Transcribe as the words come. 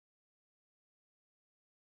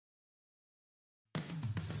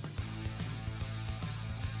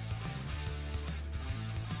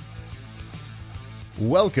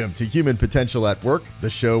Welcome to Human Potential at Work, the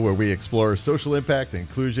show where we explore social impact,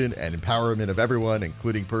 inclusion, and empowerment of everyone,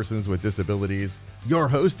 including persons with disabilities. Your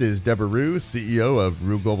host is Debra Ruh, CEO of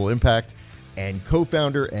Ruh Global Impact, and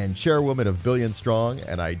co-founder and chairwoman of Billion Strong,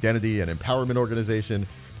 an identity and empowerment organization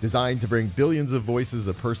designed to bring billions of voices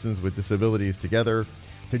of persons with disabilities together.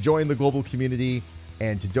 To join the global community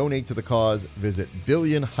and to donate to the cause, visit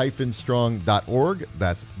billion-strong.org.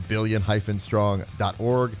 That's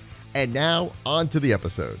billion-strong.org. And now, on to the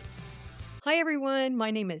episode. Hi, everyone. My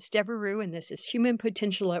name is Debra Ruh, and this is Human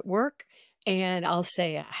Potential at Work. And I'll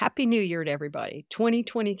say a Happy New Year to everybody,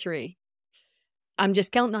 2023. I'm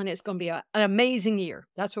just counting on it. It's going to be an amazing year.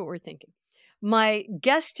 That's what we're thinking. My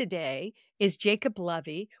guest today is Jacob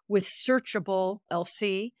Levy with Searchable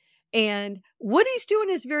LLC. And what he's doing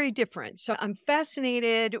is very different. So I'm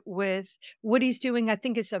fascinated with what he's doing. I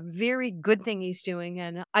think it's a very good thing he's doing.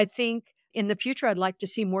 And I think in the future, I'd like to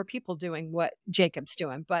see more people doing what Jacob's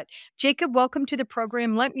doing. But Jacob, welcome to the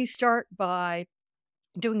program. Let me start by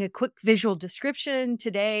doing a quick visual description.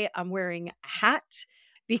 Today, I'm wearing a hat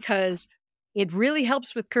because it really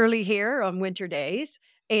helps with curly hair on winter days.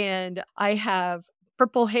 And I have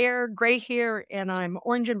purple hair, gray hair, and I'm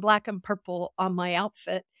orange and black and purple on my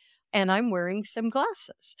outfit. And I'm wearing some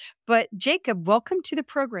glasses. But Jacob, welcome to the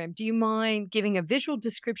program. Do you mind giving a visual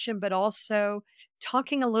description, but also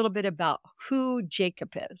talking a little bit about who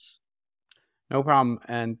Jacob is? No problem.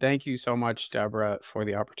 And thank you so much, Deborah, for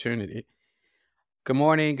the opportunity. Good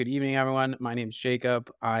morning, good evening, everyone. My name is Jacob.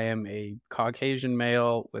 I am a Caucasian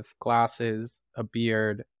male with glasses, a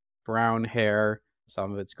beard, brown hair,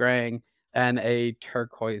 some of it's graying, and a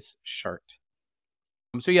turquoise shirt.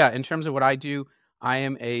 In terms of what I do, I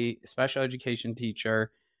am a special education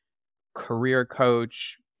teacher, career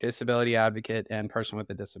coach, disability advocate, and person with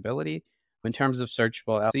a disability. In terms of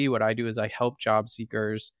Searchable LLC, what I do is I help job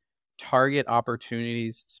seekers target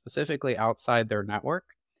opportunities specifically outside their network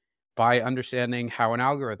by understanding how an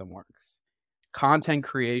algorithm works. Content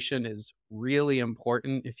creation is really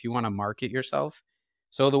important if you want to market yourself.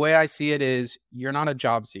 So the way I see it is you're not a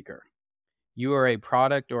job seeker. You are a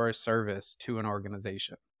product or a service to an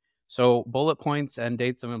organization. So bullet points and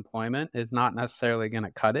dates of employment is not necessarily going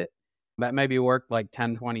to cut it. That maybe worked like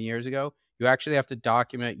 10, 20 years ago. You actually have to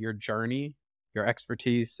document your journey, your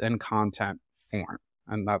expertise, and content form.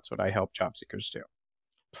 And that's what I help job seekers do.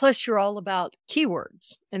 Plus, you're all about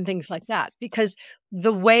keywords and things like that, because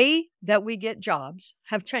the way that we get jobs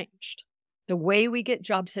have changed. The way we get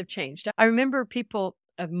jobs have changed. I remember people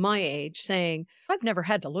of my age saying, I've never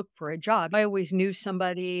had to look for a job. I always knew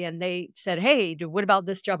somebody and they said, hey, what about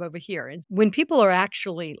this job over here? And when people are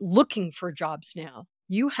actually looking for jobs now,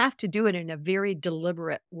 you have to do it in a very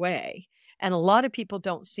deliberate way. And a lot of people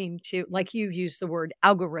don't seem to, like you use the word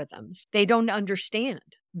algorithms, they don't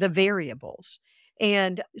understand the variables.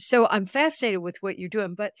 And so I'm fascinated with what you're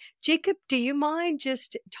doing. But Jacob, do you mind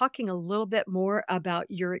just talking a little bit more about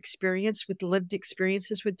your experience with lived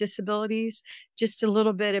experiences with disabilities? Just a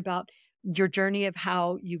little bit about your journey of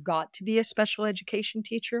how you got to be a special education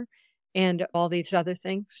teacher and all these other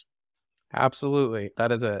things? Absolutely.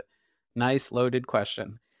 That is a nice loaded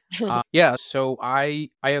question. So I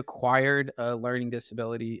acquired a learning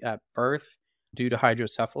disability at birth due to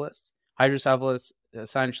hydrocephalus. Hydrocephalus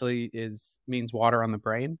essentially means water on the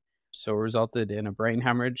brain, so it resulted in a brain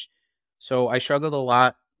hemorrhage. So I struggled a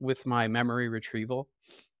lot with my memory retrieval,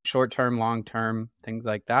 short-term, long-term, things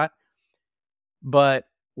like that. But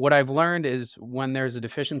what I've learned is when there's a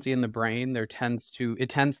deficiency in the brain, it tends to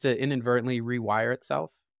inadvertently rewire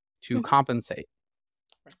itself to compensate.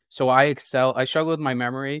 So I struggled with my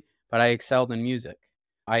memory, but I excelled in music.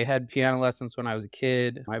 I had piano lessons when I was a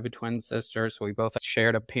kid. I have a twin sister, so we both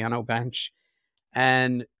shared a piano bench.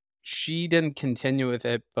 And she didn't continue with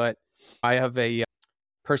it, but I have a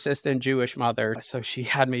persistent Jewish mother, so she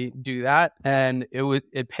had me do that. And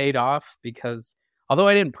it paid off because although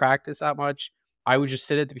I didn't practice that much, I would just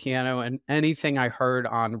sit at the piano and anything I heard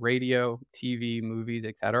on radio, TV, movies,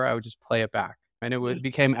 etc., I would just play it back. And it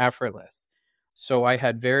became effortless. So I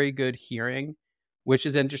had very good hearing, which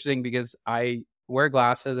is interesting because I wear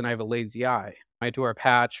glasses and I have a lazy eye. I had to wear a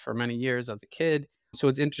patch for many years as a kid. So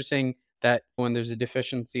it's interesting that when there's a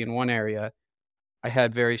deficiency in one area, I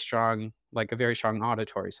had a very strong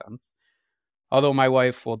auditory sense. Although my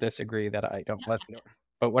wife will disagree that I don't listen to her,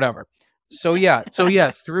 but whatever. So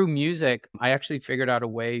through music, I actually figured out a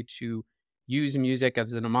way to use music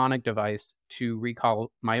as a mnemonic device to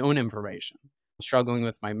recall my own information. Struggling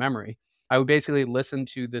with my memory, I would basically listen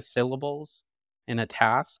to the syllables in a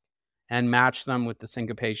task and match them with the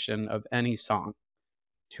syncopation of any song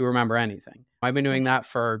to remember anything. I've been doing that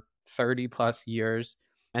for 30 plus years.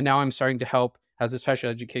 And now I'm starting to help as a special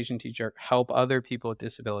education teacher, help other people with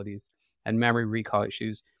disabilities and memory recall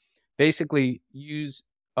issues basically use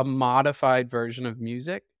a modified version of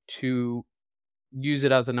music to use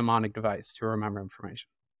it as a mnemonic device to remember information.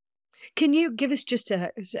 Can you give us just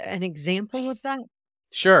an example of that?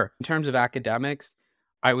 Sure. In terms of academics,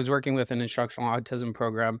 I was working with an instructional autism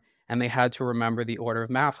program, and they had to remember the order of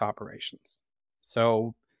math operations.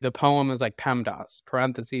 So the poem is like PEMDAS,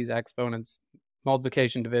 parentheses, exponents,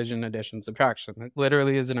 multiplication, division, addition, subtraction. It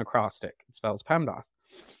literally is an acrostic. It spells PEMDAS.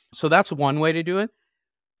 So that's one way to do it.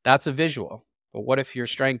 That's a visual. But what if your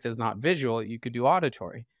strength is not visual? You could do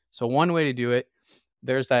auditory. So one way to do it,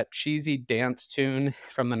 there's that cheesy dance tune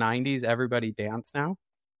from the 90s, Everybody Dance Now.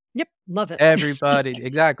 Yep, love it. Everybody,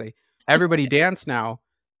 exactly. Everybody Dance Now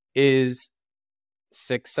is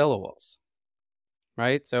 6 syllables,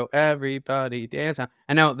 right? So everybody dance now.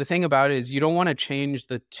 And now the thing about it is you don't want to change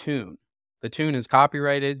the tune. The tune is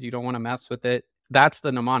copyrighted. You don't want to mess with it. That's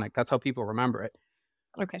the mnemonic. That's how people remember it.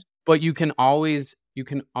 Okay. But you can always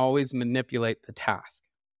manipulate the task.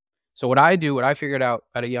 So what I figured out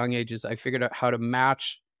at a young age is I figured out how to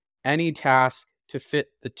match any task to fit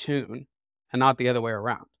the tune and not the other way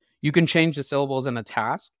around. You can change the syllables in a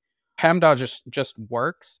task. PEMDAS just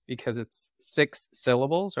works because it's 6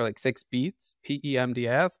 syllables or like 6 beats,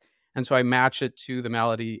 PEMDAS. And so I match it to the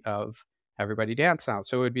melody of Everybody Dance Now.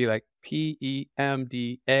 So it would be like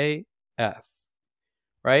PEMDAS,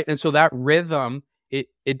 right? And so that rhythm, it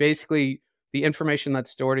basically, the information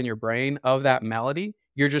that's stored in your brain of that melody,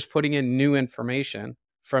 you're just putting in new information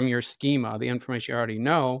from your schema, the information you already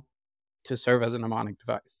know, to serve as a mnemonic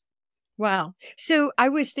device. Wow. So I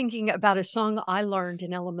was thinking about a song I learned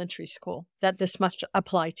in elementary school that this must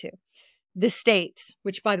apply to. The states,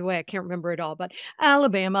 which by the way, I can't remember it all, but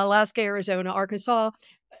Alabama, Alaska, Arizona, Arkansas.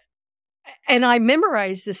 And I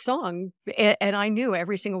memorized the song and I knew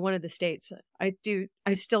every single one of the states. I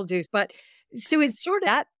still do. But so it's sort of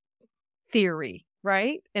that theory,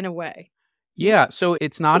 right? In a way. Yeah. So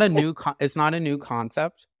it's not a new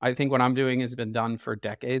concept. I think what I'm doing has been done for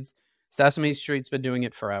decades. Sesame Street's been doing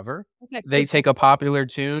it forever. Okay, they take a popular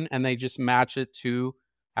tune and they just match it to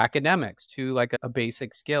academics, to like a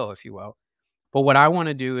basic skill, if you will. But what I want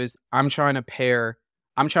to do is I'm trying to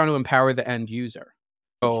empower the end user.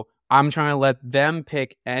 So I'm trying to let them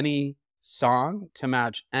pick any song to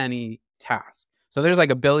match any task. So there's like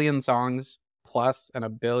 1 billion songs plus and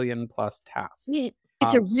 1 billion plus tasks. Yeah.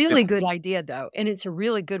 It's a really good idea though. And it's a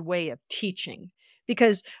really good way of teaching.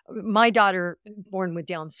 Because my daughter, born with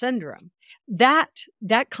Down syndrome, that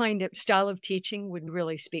kind of style of teaching would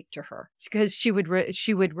really speak to her because she would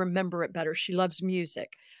remember it better. She loves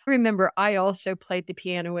music. I remember I also played the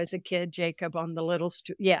piano as a kid, Jacob, on the little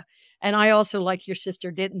yeah. And I also, like your sister,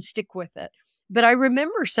 didn't stick with it. But I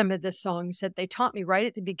remember some of the songs that they taught me right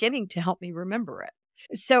at the beginning to help me remember it.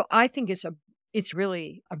 So I think it's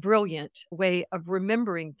really a brilliant way of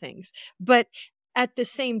remembering things. But at the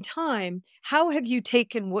same time, how have you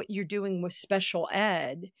taken what you're doing with special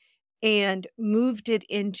ed and moved it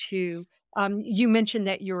into, you mentioned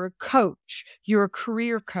that you're a coach, you're a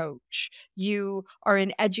career coach, you are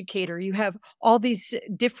an educator, you have all these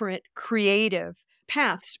different creative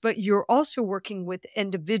paths, but you're also working with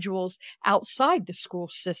individuals outside the school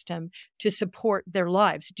system to support their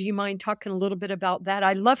lives. Do you mind talking a little bit about that?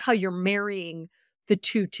 I love how you're marrying the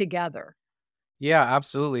two together. Yeah,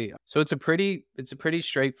 absolutely. So it's a pretty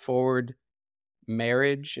straightforward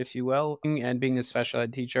marriage, if you will. And being a special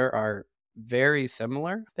ed teacher are very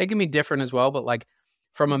similar. They can be different as well, but like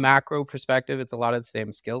from a macro perspective, it's a lot of the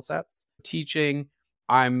same skill sets. Teaching,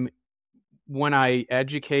 when I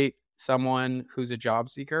educate someone who's a job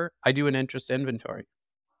seeker, I do an interest inventory,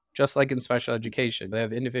 just like in special education. They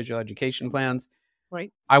have individual education plans.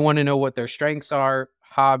 Right. I want to know what their strengths are,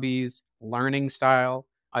 hobbies, learning style.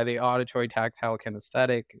 Are they auditory, tactile,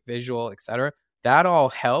 kinesthetic, visual, etc.? That all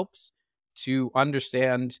helps to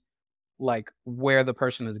understand like where the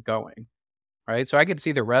person is going, right? So I could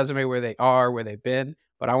see the resume, where they are, where they've been,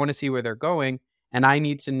 but I want to see where they're going. And I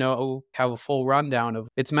need to have a full rundown of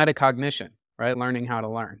it's metacognition, right? Learning how to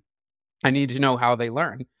learn. I need to know how they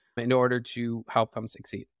learn in order to help them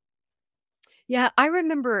succeed. Yeah, I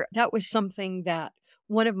remember that was something that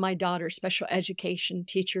one of my daughter's special education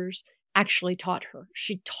teachers actually taught her.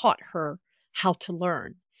 She taught her how to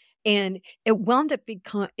learn. And it wound up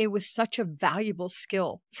it was such a valuable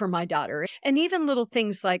skill for my daughter. And even little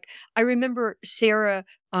things like, I remember Sarah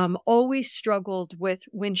always struggled with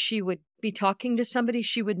when she would be talking to somebody,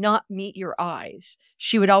 she would not meet your eyes.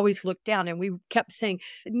 She would always look down. And we kept saying,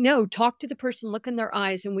 no, talk to the person, look in their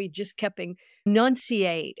eyes. And we just kept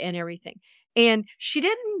enunciate and everything. And she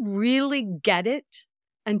didn't really get it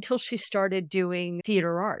until she started doing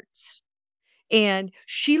theater arts. And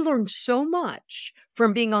she learned so much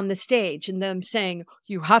from being on the stage and them saying,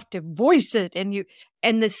 you have to voice it.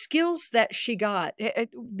 And the skills that she got,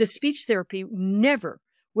 the speech therapy never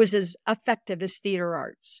was as effective as theater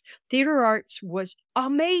arts. Theater arts was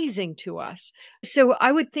amazing to us. So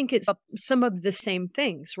I would think it's some of the same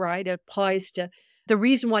things, right? It applies to the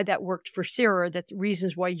reason why that worked for Sarah, the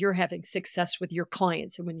reasons why you're having success with your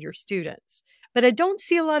clients and with your students. But I don't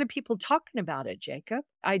see a lot of people talking about it, Jacob.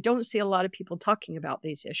 I don't see a lot of people talking about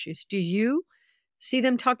these issues. Do you see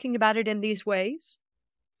them talking about it in these ways?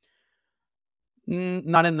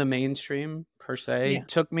 Not in the mainstream per se. Yeah. It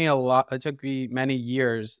took me many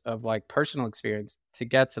years of like personal experience to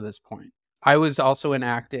get to this point. I was also in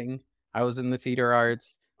acting. I was in the theater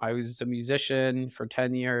arts. I was a musician for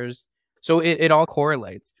 10 years. So it all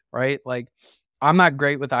correlates, right? Like I'm not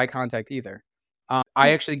great with eye contact either.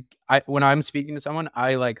 When I'm speaking to someone,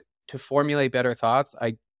 I like to formulate better thoughts.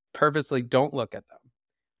 I purposely don't look at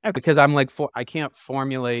them because I'm like, I can't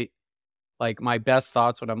formulate like my best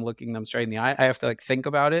thoughts when I'm looking them straight in the eye. I have to like think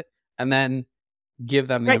about it and then give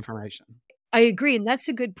them the information. I agree. And that's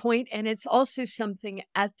a good point. And it's also something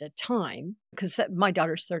at the time, because my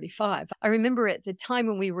daughter's 35. I remember at the time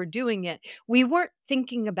when we were doing it, we weren't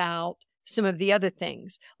thinking about some of the other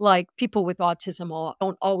things, like people with autism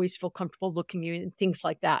don't always feel comfortable looking at you and things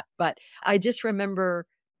like that. But I just remember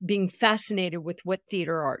being fascinated with what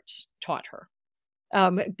theater arts taught her,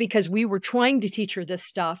 because we were trying to teach her this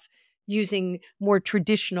stuff using more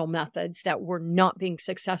traditional methods that were not being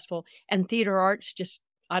successful. And theater arts just,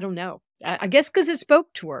 I don't know, I guess because it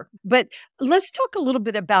spoke to her. But let's talk a little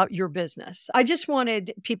bit about your business. I just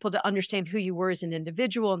wanted people to understand who you were as an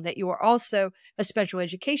individual and that you are also a special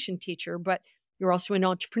education teacher, but you're also an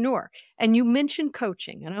entrepreneur. And you mentioned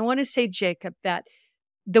coaching. And I want to say, Jacob, that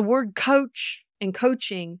the word coach and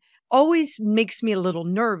coaching always makes me a little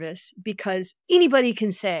nervous because anybody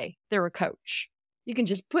can say they're a coach. You can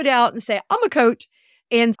just put out and say, I'm a coach.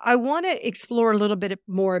 And I want to explore a little bit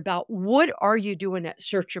more about what are you doing at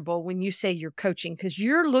Searchable when you say you're coaching? Because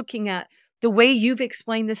you're looking at the way you've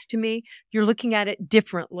explained this to me, you're looking at it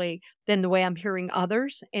differently than the way I'm hearing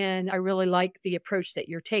others. And I really like the approach that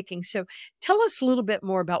you're taking. So tell us a little bit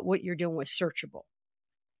more about what you're doing with Searchable.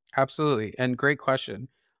 Absolutely. And great question.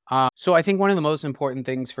 So I think one of the most important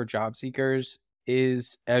things for job seekers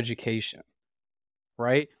is education,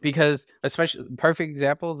 right? Because especially perfect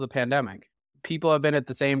example is the pandemic. People have been at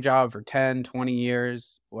the same job for 10, 20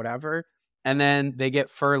 years, whatever, and then they get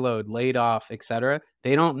furloughed, laid off, etc.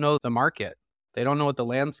 They don't know the market. They don't know what the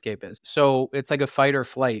landscape is. So it's like a fight or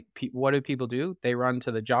flight. What do people do? They run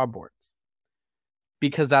to the job boards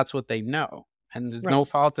because that's what they know. And there's no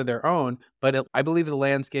fault of their own. But I believe the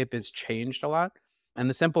landscape has changed a lot. And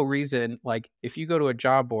the simple reason, like if you go to a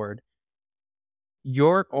job board,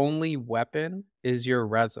 your only weapon is your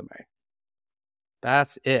resume.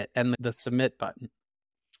 That's it. And the submit button.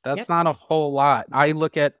 That's not a whole lot.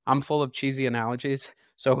 I'm full of cheesy analogies.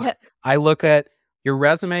 So I look at your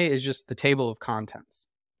resume is just the table of contents,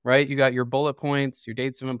 right? You got your bullet points, your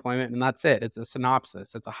dates of employment, and that's it. It's a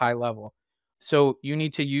synopsis. It's a high level. So you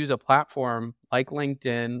need to use a platform like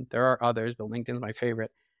LinkedIn. There are others, but LinkedIn is my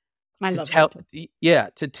favorite.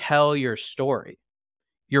 To tell your story.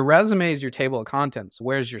 Your resume is your table of contents.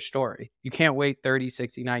 Where's your story? You can't wait 30,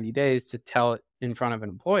 60, 90 days to tell it in front of an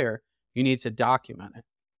employer. You need to document it.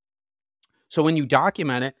 So when you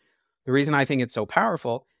document it, the reason I think it's so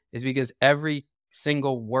powerful is because every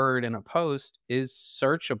single word in a post is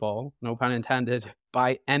searchable, no pun intended,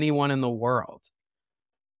 by anyone in the world.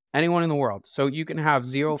 Anyone in the world. So you can have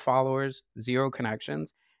 0 followers, 0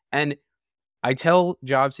 connections. And I tell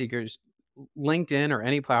job seekers, LinkedIn or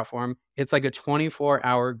any platform, it's like a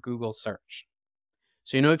 24-hour Google search.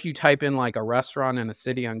 So, if you type in like a restaurant in a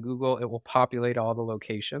city on Google, it will populate all the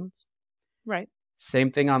locations. Right.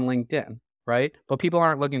 Same thing on LinkedIn, right? But people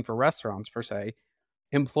aren't looking for restaurants per se.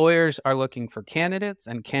 Employers are looking for candidates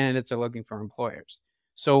and candidates are looking for employers.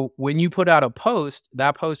 So when you put out a post,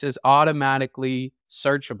 that post is automatically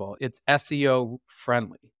searchable. It's SEO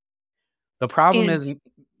friendly. The problem is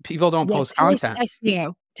people don't post content.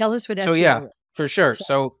 SEO. Tell us what SEO is. So yeah, for sure.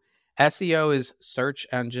 So SEO is search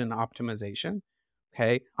engine optimization.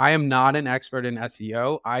 Okay. I am not an expert in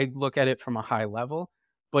SEO. I look at it from a high level.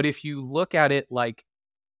 But if you look at it like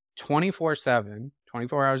 24/7,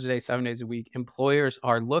 24 hours a day, 7 days a week, employers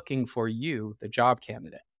are looking for you, the job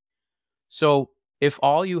candidate. So if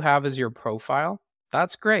all you have is your profile,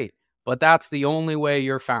 that's great. But that's the only way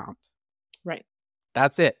you're found. Right.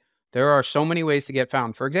 That's it. There are so many ways to get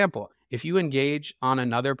found. For example, if you engage on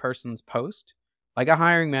another person's post, like a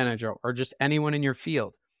hiring manager or just anyone in your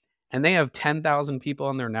field, and they have 10,000 people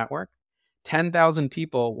on their network, 10,000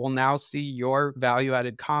 people will now see your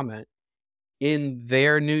value-added comment in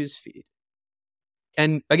their newsfeed.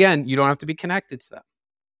 And again, you don't have to be connected to them.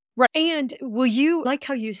 Right. And will you, like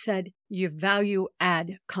how you said, you value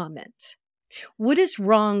add comments. What is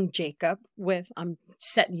wrong, Jacob, I'm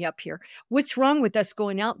setting you up here. What's wrong with us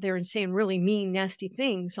going out there and saying really mean, nasty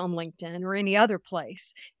things on LinkedIn or any other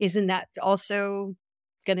place? Isn't that also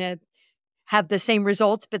going to have the same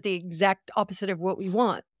results, but the exact opposite of what we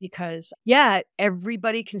want? Because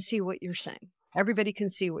everybody can see what you're saying. Everybody can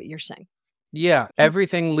see what you're saying. Yeah.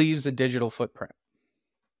 Everything leaves a digital footprint.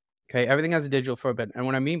 Okay. Everything has a digital footprint. And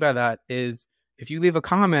what I mean by that is if you leave a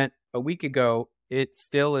comment a week ago, it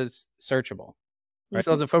still is searchable, right? It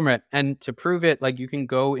still has a footprint. And to prove it, like you can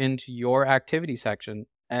go into your activity section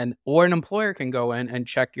or an employer can go in and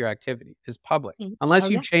check your activity. It's public. Unless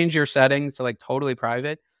you change your settings to like totally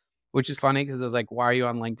private, which is funny because it's like, why are you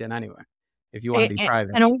on LinkedIn anyway? If you want to be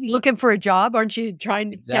private. And are you looking for a job? Aren't you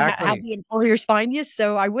trying to have the employers find you?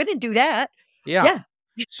 So I wouldn't do that. Yeah.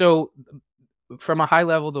 So from a high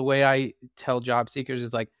level, the way I tell job seekers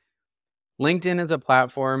is like, LinkedIn is a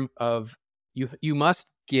platform of you must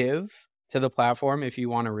give to the platform if you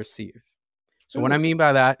want to receive. So what I mean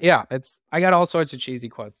by that, I got all sorts of cheesy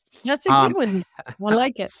quotes. That's a good one. I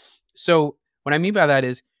like it. So what I mean by that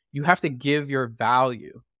is you have to give your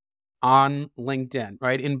value on LinkedIn,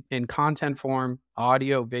 right? In content form,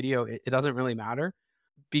 audio, video, it doesn't really matter,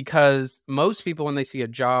 because most people, when they see a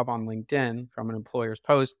job on LinkedIn from an employer's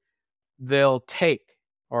post, they'll take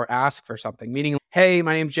or ask for something, meaning, hey,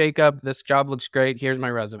 my name's Jacob. This job looks great. Here's my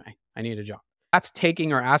resume. I need a job. That's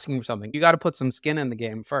taking or asking for something. You got to put some skin in the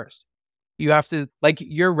game first. You have to, like,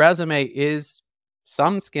 your resume is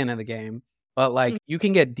some skin in the game, but like you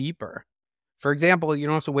can get deeper. For example, you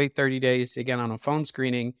don't have to wait 30 days to get on a phone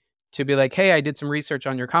screening to be like, hey, I did some research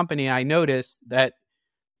on your company. I noticed that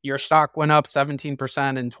your stock went up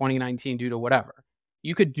 17% in 2019 due to whatever.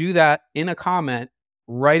 You could do that in a comment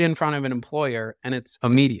right in front of an employer and it's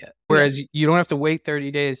immediate. Whereas you don't have to wait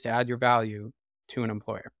 30 days to add your value to an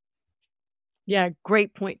employer. Yeah,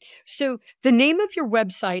 great point. So the name of your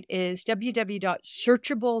website is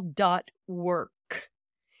www.searchable.work.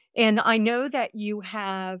 And I know that you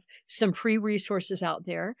have some free resources out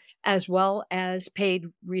there as well as paid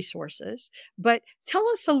resources. But tell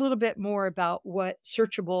us a little bit more about what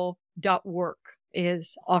searchable.work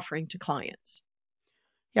is offering to clients.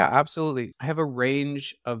 Yeah, absolutely. I have a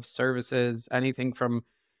range of services, anything from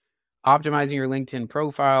optimizing your LinkedIn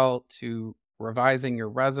profile to revising your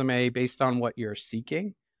resume based on what you're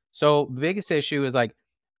seeking. So the biggest issue is like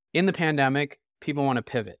in the pandemic, people want to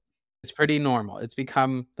pivot. It's pretty normal. It's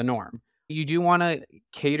become the norm. You do want to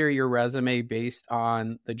cater your resume based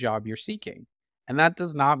on the job you're seeking. And that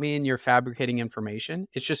does not mean you're fabricating information.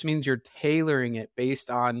 It just means you're tailoring it based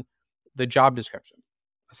on the job description,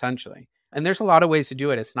 essentially. And there's a lot of ways to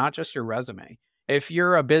do it. It's not just your resume. If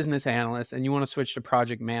you're a business analyst and you want to switch to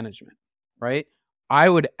project management, right? I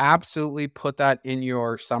would absolutely put that in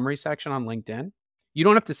your summary section on LinkedIn. You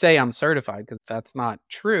don't have to say I'm certified because that's not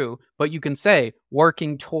true, but you can say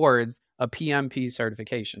working towards a PMP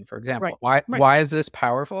certification, for example. Why is this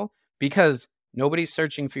powerful? Because nobody's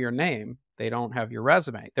searching for your name. They don't have your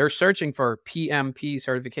resume. They're searching for PMP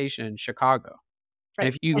certification in Chicago. And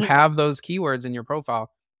if you have those keywords in your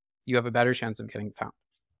profile, you have a better chance of getting found.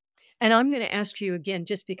 And I'm going to ask you again,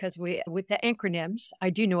 just because with the acronyms, I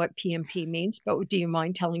do know what PMP means, but do you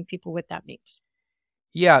mind telling people what that means?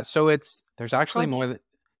 Yeah, so there's actually more than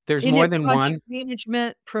one.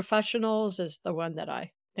 Management professionals is the one that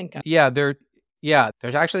I think of. Yeah, there's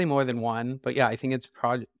actually more than one, but yeah, I think it's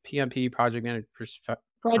PMP, project management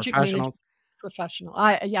professionals. Professional.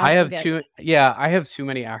 I have too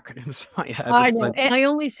many acronyms. I know, and I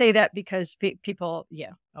only say that because people,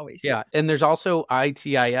 always. Yeah, and there's also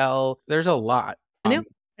ITIL. There's a lot. I know.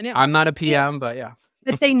 I'm not a PM, but yeah.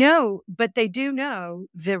 But they do know,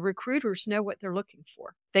 the recruiters know what they're looking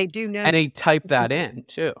for. They do know. And they type that in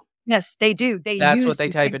too. Yes, they do. That's what they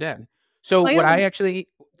type it in. So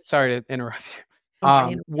sorry to interrupt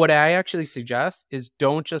you. What I actually suggest is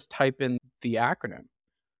don't just type in the acronym.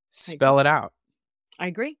 Spell it out. I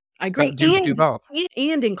agree. Do both.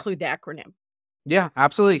 And include the acronym. Yeah,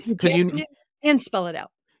 absolutely. And spell it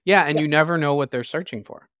out. Yeah, and you never know what they're searching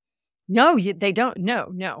for. No, they don't.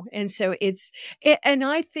 No. And so and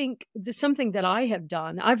I think something that I have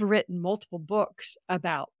done, I've written multiple books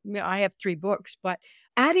about, I have 3 books, but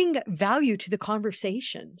adding value to the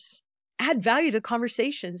conversations. Add value to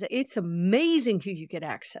conversations. It's amazing who you get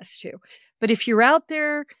access to. But if you're out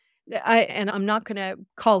there and I'm not going to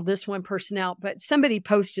call this one person out, but somebody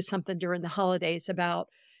posted something during the holidays about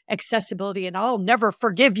accessibility, and I'll never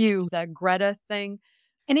forgive you, the Greta thing.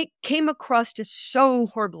 And it came across as so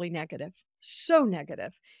horribly negative, so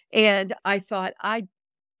negative. And I thought, I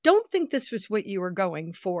don't think this was what you were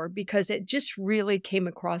going for, because it just really came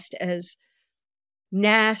across as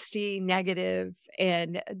nasty, negative,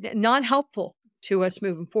 and not helpful to us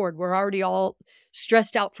moving forward. We're already all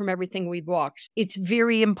stressed out from everything we've watched. It's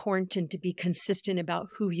very important to be consistent about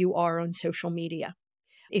who you are on social media.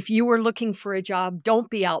 If you are looking for a job, don't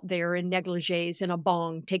be out there in negligees and a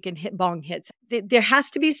bong, taking bong hits. There has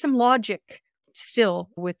to be some logic still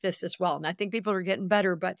with this as well. And I think people are getting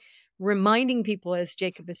better, but reminding people, as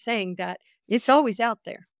Jacob is saying, that it's always out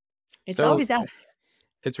there. It's always out there.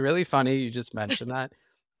 It's really funny you just mentioned that.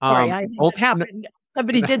 Sorry, it happened.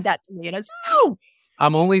 Somebody did that to me, and I was, oh!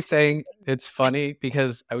 I'm only saying it's funny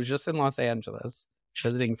because I was just in Los Angeles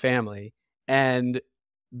visiting family, and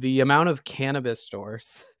the amount of cannabis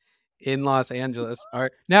stores in Los Angeles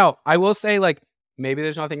are... Now, I will say, like, maybe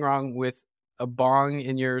there's nothing wrong with a bong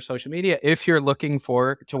in your social media if you're looking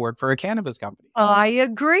to work for a cannabis company. I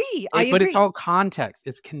agree. But it's all context.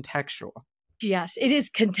 It's contextual. Yes, it is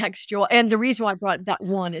contextual. And the reason why I brought that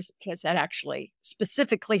one is because that actually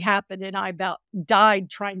specifically happened, and I about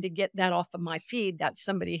died trying to get that off of my feed that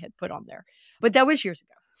somebody had put on there. But that was years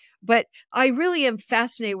ago. But I really am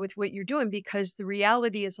fascinated with what you're doing, because the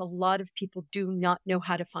reality is a lot of people do not know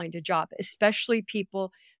how to find a job, especially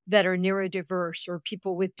people that are neurodiverse or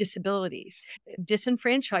people with disabilities.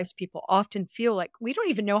 Disenfranchised people often feel like we don't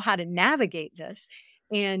even know how to navigate this.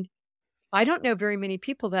 And I don't know very many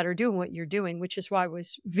people that are doing what you're doing, which is why I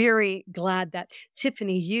was very glad that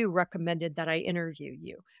Tiffany, you recommended that I interview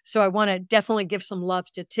you. So I want to definitely give some love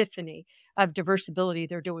to Tiffany of Diversibility.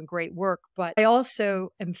 They're doing great work, but I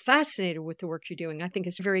also am fascinated with the work you're doing. I think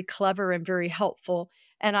it's very clever and very helpful.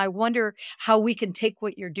 And I wonder how we can take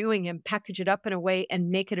what you're doing and package it up in a way and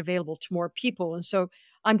make it available to more people. And so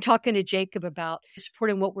I'm talking to Jacob about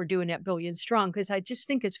supporting what we're doing at Billion Strong, because I just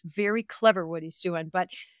think it's very clever what he's doing. But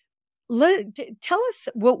tell us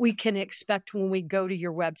what we can expect when we go to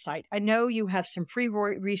your website. I know you have some free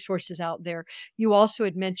resources out there. You also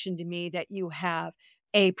had mentioned to me that you have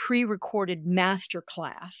a pre-recorded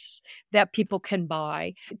masterclass that people can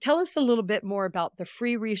buy. Tell us a little bit more about the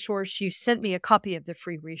free resource. You sent me a copy of the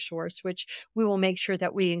free resource, which we will make sure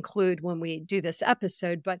that we include when we do this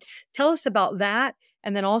episode. But tell us about that.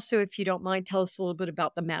 And then also, if you don't mind, tell us a little bit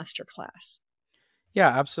about the masterclass. Yeah,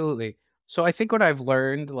 absolutely. So I think what I've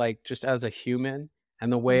learned, like, just as a human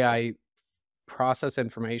and the way I process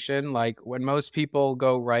information, like when most people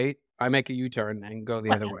go right, I make a U-turn and go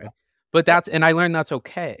the other way. But and I learned that's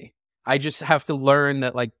okay. I just have to learn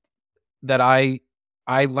that, like, that I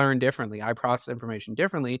learn differently. I process information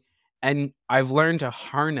differently, and I've learned to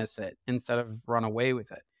harness it instead of run away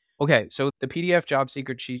with it. Okay, so the PDF Job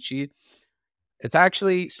Seeker cheat sheet, it's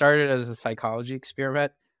actually started as a psychology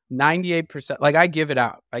experiment. 98%, like, I give it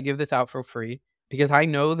out. I give this out for free because I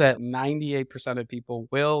know that 98% of people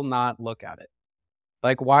will not look at it.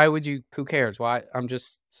 Like, why would you? Who cares? Why? I'm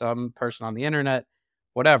just some person on the internet,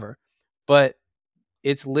 whatever. But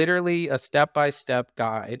it's literally a step-by-step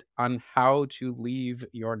guide on how to leave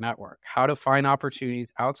your network, how to find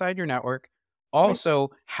opportunities outside your network,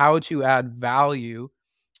 also how to add value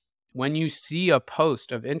when you see a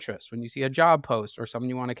post of interest, when you see a job post or someone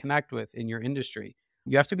you want to connect with in your industry.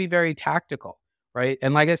 You have to be very tactical, right?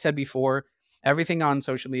 And like I said before, everything on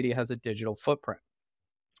social media has a digital footprint.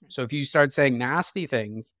 So if you start saying nasty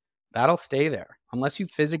things, that'll stay there. Unless you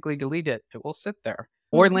physically delete it, it will sit there.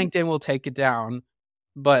 Or LinkedIn will take it down,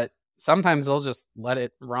 but sometimes they'll just let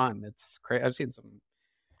it run. It's crazy. I've seen some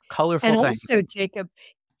colorful things. And also, Jacob,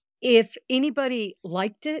 if anybody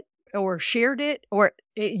liked it or shared it,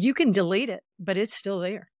 you can delete it, but it's still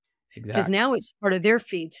there. Exactly. Because now it's part of their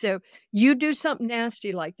feed. So you do something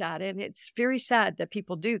nasty like that, and it's very sad that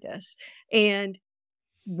people do this. And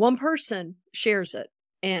one person shares it,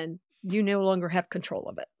 and you no longer have control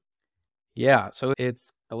of it. Yeah, so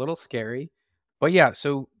it's a little scary. But yeah,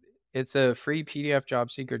 so it's a free PDF Job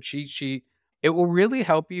Seeker cheat sheet. It will really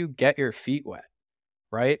help you get your feet wet,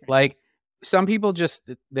 right? Like, some people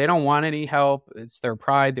they don't want any help. It's their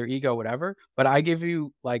pride, their ego, whatever. But I give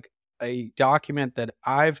you, like, a document that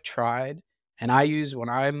I've tried and I use when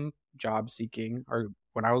I'm job seeking or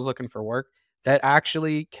when I was looking for work that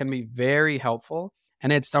actually can be very helpful.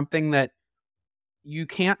 And it's something that you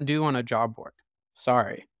can't do on a job board.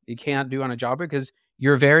 Sorry, you can't do on a job board because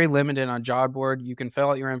you're very limited on job board. You can fill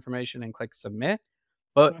out your information and click submit.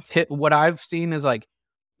 But what I've seen is, like,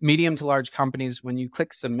 medium to large companies, when you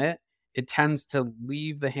click submit, it tends to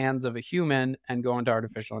leave the hands of a human and go into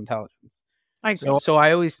artificial intelligence. I agree. So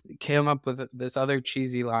I always came up with this other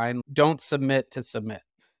cheesy line: "Don't submit to submit."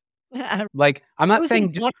 Like, I'm not Goes in a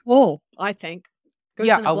saying black hole, I think. Goes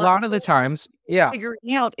yeah, in a black lot of the hole. times, yeah.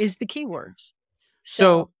 Figuring out is the keywords.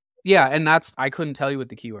 So yeah, and that's I couldn't tell you what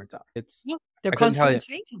the keywords are. Yeah, they're I couldn't tell constantly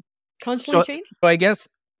you. changing. Constantly changing. So I guess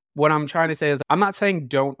what I'm trying to say is I'm not saying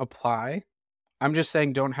don't apply. I'm just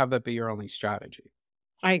saying don't have that be your only strategy.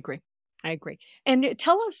 I agree. And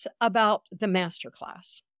tell us about the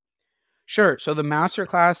masterclass. Sure. So the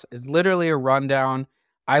masterclass is literally a rundown.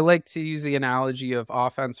 I like to use the analogy of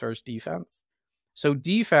offense versus defense. So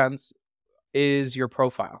defense is your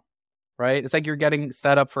profile, right? It's like you're getting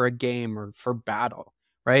set up for a game or for battle,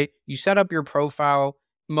 right? You set up your profile.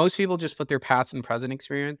 Most people just put their past and present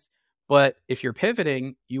experience. But if you're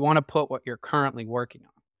pivoting, you want to put what you're currently working on.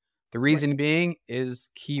 The reason being is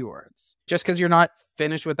keywords. Just because you're not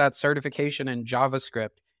finished with that certification in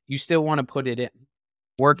JavaScript, you still want to put it in,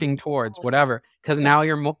 working towards whatever, because now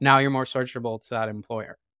you're more searchable to that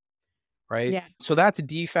employer, right? Yeah. So that's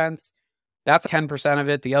defense. That's 10% of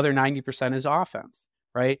it. The other 90% is offense,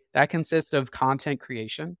 right? That consists of content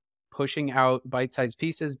creation, pushing out bite-sized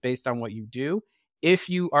pieces based on what you do. If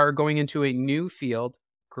you are going into a new field,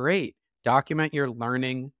 great. Document your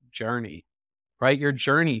learning journey, right? Your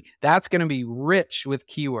journey, that's going to be rich with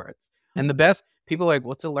keywords. And the best, people are like,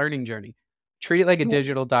 what's a learning journey? Treat it like a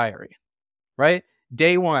digital diary, right?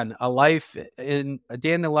 Day one, a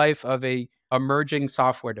day in the life of a emerging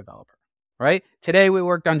software developer, right? Today we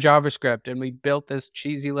worked on JavaScript and we built this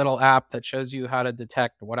cheesy little app that shows you how to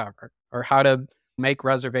detect whatever, or how to make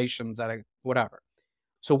reservations at a whatever.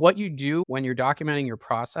 So what you do when you're documenting your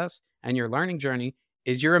process and your learning journey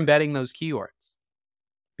is you're embedding those keywords,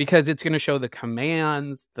 because it's going to show the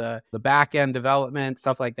commands, the back end development,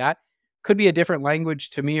 stuff like that. Could be a different language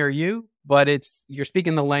to me or you, but you're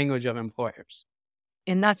speaking the language of employers.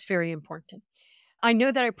 And that's very important. I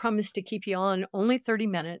know that I promised to keep you on only 30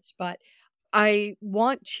 minutes, but I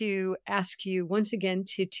want to ask you once again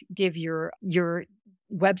to give your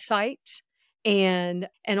website, and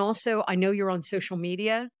also I know you're on social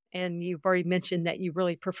media, and you've already mentioned that you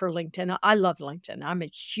really prefer LinkedIn. I love LinkedIn. I'm a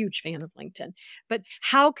huge fan of LinkedIn. But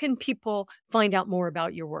how can people find out more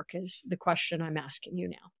about your work is the question I'm asking you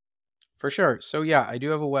now. For sure. So yeah, I do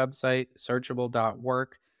have a website,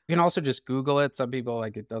 searchable.work. You can also just Google it. Some people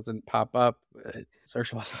like it doesn't pop up.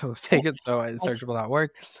 Searchable, so I was taken. So it's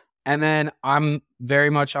searchable.work. And then I'm very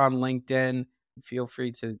much on LinkedIn. Feel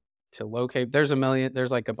free to locate. There's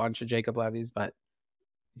like a bunch of Jacob Levies, but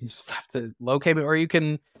you just have to locate me. Or you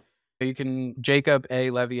can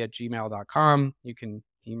jacobA.levy@gmail.com. You can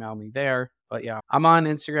email me there. But yeah, I'm on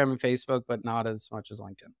Instagram and Facebook, but not as much as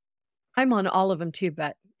LinkedIn. I'm on all of them too,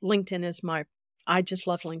 but LinkedIn is I just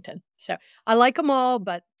love LinkedIn. So I like them all,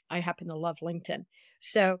 but I happen to love LinkedIn.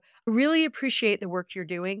 So I really appreciate the work you're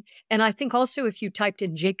doing. And I think also if you typed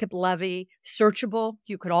in Jacob Levy searchable,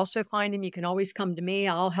 you could also find him. You can always come to me.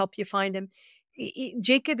 I'll help you find him.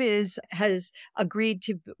 Jacob has agreed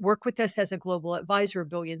to work with us as a global advisor, 1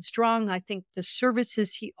 Billion Strong. I think the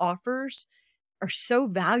services he offers are so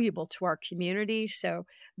valuable to our community. So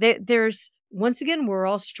there's, once again, we're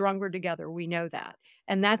all stronger together. We know that.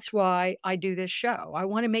 And that's why I do this show. I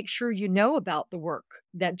want to make sure you know about the work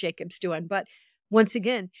that Jacob's doing. But once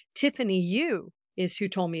again, Tiffany Yu is who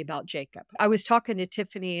told me about Jacob. I was talking to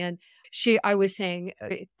Tiffany and I was saying,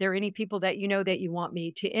 if there are any people that you know that you want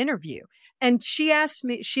me to interview? And she asked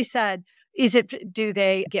me, she said, do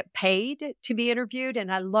they get paid to be interviewed?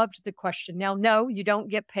 And I loved the question. Now, no, you don't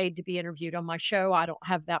get paid to be interviewed on my show. I don't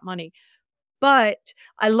have that money. But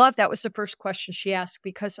I love that was the first question she asked,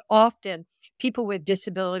 because often people with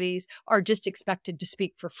disabilities are just expected to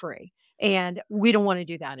speak for free. And we don't want to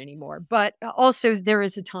do that anymore. But also there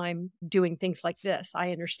is a time doing things like this.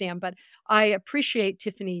 I understand. But I appreciate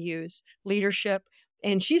Tiffany Yu's leadership.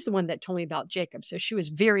 And she's the one that told me about Jacob. So she was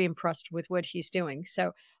very impressed with what he's doing.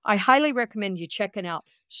 So I highly recommend you checking out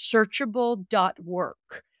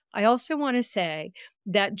searchable.work. I also want to say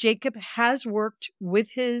that Jacob has worked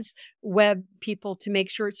with his web people to make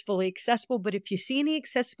sure it's fully accessible. But if you see any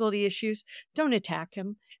accessibility issues, don't attack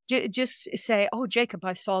him. Just say, oh, Jacob,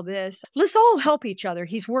 I saw this. Let's all help each other.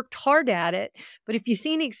 He's worked hard at it. But if you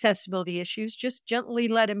see any accessibility issues, just gently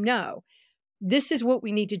let him know. This is what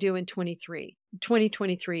we need to do in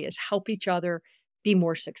 2023 is help each other be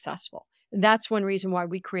more successful. That's one reason why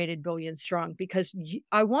we created Billion Strong, because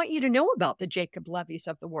I want you to know about the Jacob Levies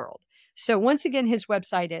of the world. So once again, his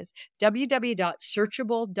website is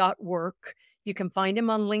www.searchable.work. You can find him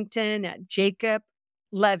on LinkedIn at Jacob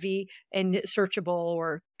Levy and Searchable,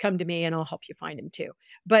 or come to me and I'll help you find them too.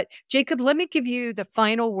 But Jacob, let me give you the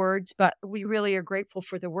final words, but we really are grateful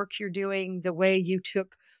for the work you're doing, the way you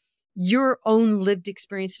took your own lived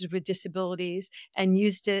experiences with disabilities and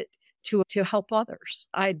used it to help others.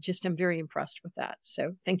 I just am very impressed with that.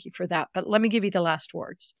 So thank you for that. But let me give you the last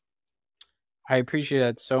words. I appreciate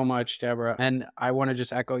that so much, Debra. And I want to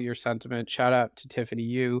just echo your sentiment. Shout out to Tiffany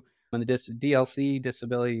Yu and the DLC,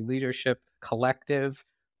 Disability Leadership Collective,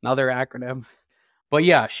 another acronym. But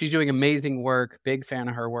yeah, she's doing amazing work. Big fan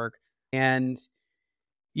of her work. And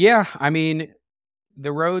yeah, I mean,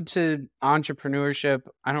 the road to entrepreneurship,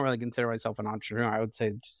 I don't really consider myself an entrepreneur. I would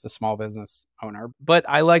say just a small business owner, but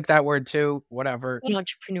I like that word too, whatever. An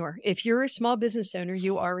entrepreneur. If you're a small business owner,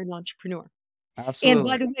 you are an entrepreneur. Absolutely. And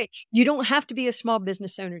by the way, you don't have to be a small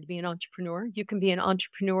business owner to be an entrepreneur. You can be an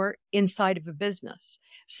entrepreneur inside of a business.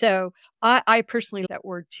 So I personally like that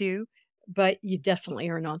word too, but you definitely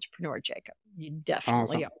are an entrepreneur, Jacob. You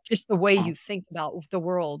definitely are. Just the way you think about the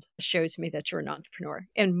world shows me that you're an entrepreneur,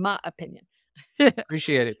 in my opinion.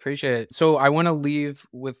 Appreciate it. So I want to leave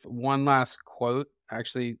with one last quote,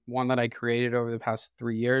 actually one that I created over the past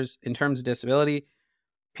 3 years. In terms of disability,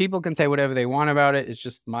 people can say whatever they want about it. It's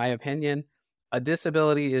just my opinion. A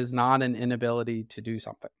disability is not an inability to do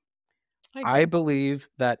something. I believe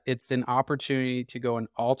that it's an opportunity to go an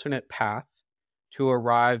alternate path to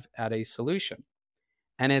arrive at a solution.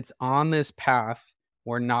 And it's on this path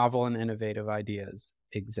where novel and innovative ideas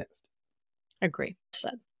exist. Agree.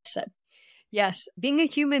 Said. Yes. Being a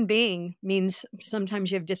human being means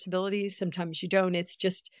sometimes you have disabilities, sometimes you don't. It's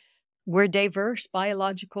just we're diverse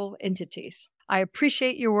biological entities. I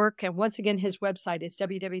appreciate your work. And once again, his website is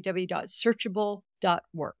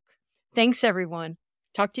www.searchable.work. Thanks, everyone.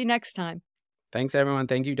 Talk to you next time. Thanks, everyone.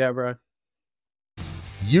 Thank you, Debra.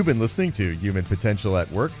 You've been listening to Human Potential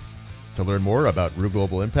at Work. To learn more about Ruh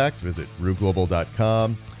Global Impact, visit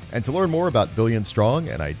ruhglobal.com. And to learn more about Billion Strong,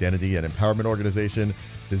 an identity and empowerment organization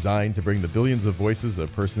designed to bring the billions of voices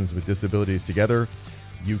of persons with disabilities together,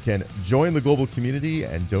 you can join the global community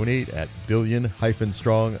and donate at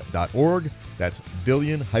billion-strong.org. That's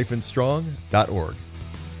billion-strong.org.